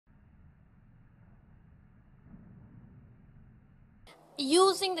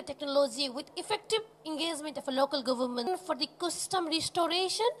using the technology with effective engagement of a local government for the ecosystem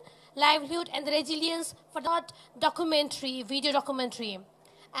restoration, livelihood and the resilience for that documentary, video documentary.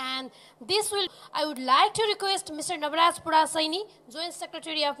 And this will, I would like to request Mr. Navraj Purasaini, Joint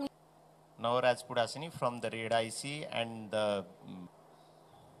Secretary of Navraj Purasaini from the RAID IC and the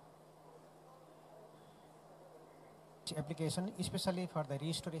application, especially for the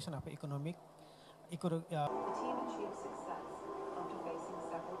restoration of economic. The team achieved success after facing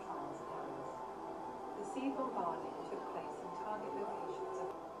several trials and errors. The seed bombarding took place in target locations.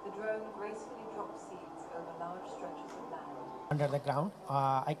 The drone gracefully dropped seeds over large stretches of land. Under the ground,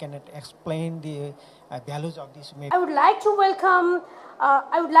 I cannot explain the values of this map. I would like to welcome,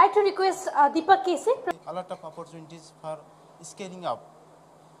 I would like to request Deepak Kese. A lot of opportunities for scaling up,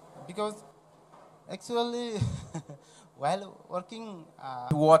 because actually while working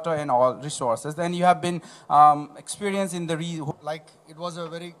water and all resources, then you have been experienced in the like it was a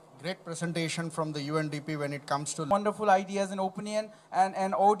very great presentation from the UNDP when it comes to wonderful ideas and opinion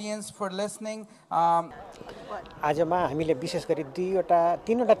and audience for listening. आजमा हामीले विशेष गरी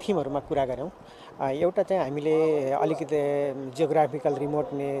तीनवटा थिमहरुमा कुरा गर्यौं। एउटा चाहिँ हामीले अलिकति जियोग्राफिकल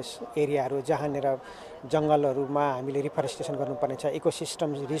रिमोटनेस एरियाहरु जहाँनेर जंगलहरुमा हामीले रिफरेस्टेसन गर्नुपर्ने छ,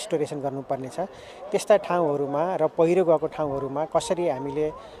 इकोसिस्टम रिस्टोरेसन गर्नुपर्ने छ, त्यस्ता ठाउँहरुमा र पहिरो गएको ठाउँहरुमा कसरी हामीले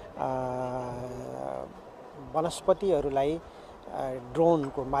वनस्पतिहरुलाई ड्रोन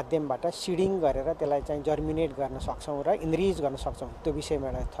को माध्यमबाट सीडिङ गरेर त्यसलाई चाहिँ जर्मिनेट गर्न सक्छौं र इनरिच गर्न सक्छौं, त्यो विषयमा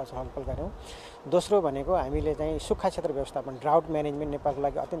छलफल गर्यौं। दोस्रो भनेको हामीले चाहिँ सुक्खा क्षेत्र व्यवस्थापन, ड्राउट म्यानेजमेन्ट नेपालको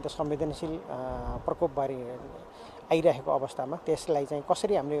लागि अत्यन्त संवेदनशील प्रकोप भरि आइरहेको अवस्थामा त्यसलाई चाहिँ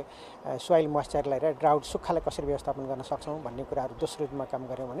कसरी हामीले सोइल मोइस्चरलाई र ड्राउट सुक्खालाई कसरी व्यवस्थापन गर्न सक्छौं भन्ने कुराहरु दोस्रो रूपमा काम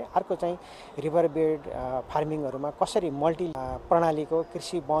गर्यौं भने अर्को चाहिँ रिभर बेड फार्मिङहरुमा कसरी मल्टी प्रणालीको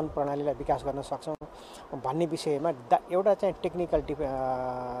कृषि वन प्रणालीलाई विकास गर्न सक्छौं भन्ने विषयमा एउटा चाहिँ टेक्निकल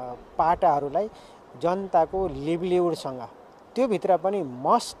पाटाहरुलाई जनताको लिभलिहुडसँग त्यो भित्र पनि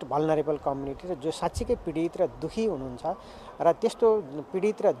मोस्ट भल्नरेबल कम्युनिटी र जो साच्चीकै पीडित र दुखी हुनुहुन्छ र त्यस्तो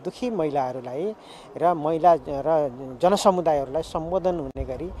पीडित र दुखी महिलाहरूलाई र महिला र जनसमुदायहरूलाई सम्बोधन हुने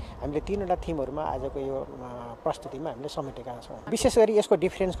गरी हामीले तीनवटा थिमहरुमा आजको यो प्रस्तुतिमा हामीले समेटेका छौं। विशेष गरी यसको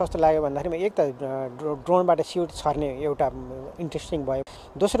डिफरेन्स कस्तो लाग्यो भन्दाखेरि एक त ड्रोनबाट सीड छर्ने एउटा इन्ट्रेस्टिङ भयो।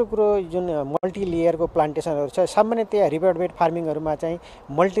 दोस्रो कुरो जुन मल्टी लेयरको प्लान्टेसनहरु छ, सामान्यतया रिभर बेड फार्मिङहरुमा चाहिँ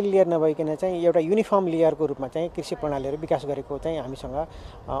मल्टी लेयर नभइकन चाहिँ एउटा युनिफर्म लेयरको रूपमा चाहिँ कृषि प्रणालीहरु विकास गरेको चाहिँ हामीसँग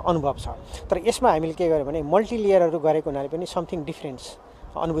अनुभव छ। तर यसमा हामीले के गर्यौं भने मल्टी लेयरहरु गरेको हुनाले पनि समथिङ डिफरेन्स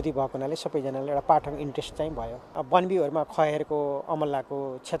अनुभूति भएको हुनाले सबैजनाले एउटा पार्ट अफ इन्ट्रेस्ट चाहिँ भयो। वनबिउहरुमा खयरको अमलाको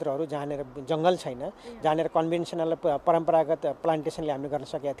क्षेत्रहरु जहाँनेर जंगल छैन, जहाँनेर कन्भेन्सनल परम्परागत प्लान्टेसनले हामीले गर्न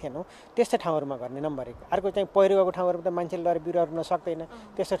सकेका थिएनौं, त्यस्ता ठाउँहरुमा गर्ने नम्बर 1। अर्को चाहिँ पहिरो गएको ठाउँहरुमा त मान्छेले लएर बिरुवाहरु हुन सक्दैन,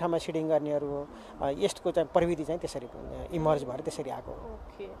 त्यस्तो ठाउँमा सिडिङ गर्नेहरु हो। यसको चाहिँ प्रविधि चाहिँ त्यसरी इमर्ज भएर त्यसरी आएको हो।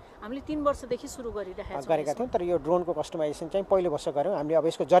 ओके, हामीले 3 वर्षदेखि सुरु गरेका थियौं, तर यो ड्रोनको कस्टमाइजेसन चाहिँ पहिलो वर्ष गर्यौं। हामीले अब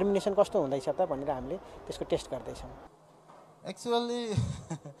यसको जर्मिनेसन कस्तो हुँदैछ त भनेर हामीले त्यसको टेस्ट गर्दै छौं। actually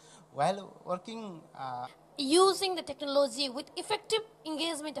while working using the technology with effective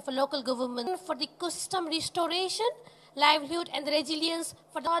engagement of a local government for the ecosystem restoration, livelihood and the resilience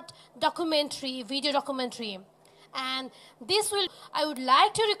for that documentary, video documentary. And this will, I would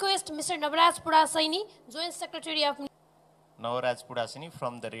like to request Mr. Navraj Purasaini, Joint Secretary of Navraj Purasaini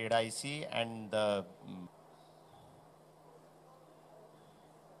from the RAID IC and the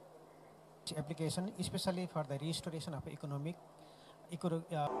application, especially for the restoration of economic. The team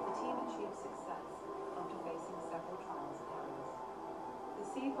achieved success after facing several trials and errors. The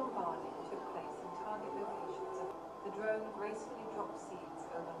seed bombarding took place in target locations. The drone gracefully dropped seeds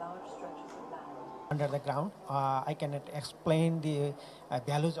over large stretches of land. Under the ground, I cannot explain the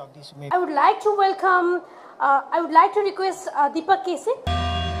values of this map. I would like to welcome, I would like to request Deepak Kese.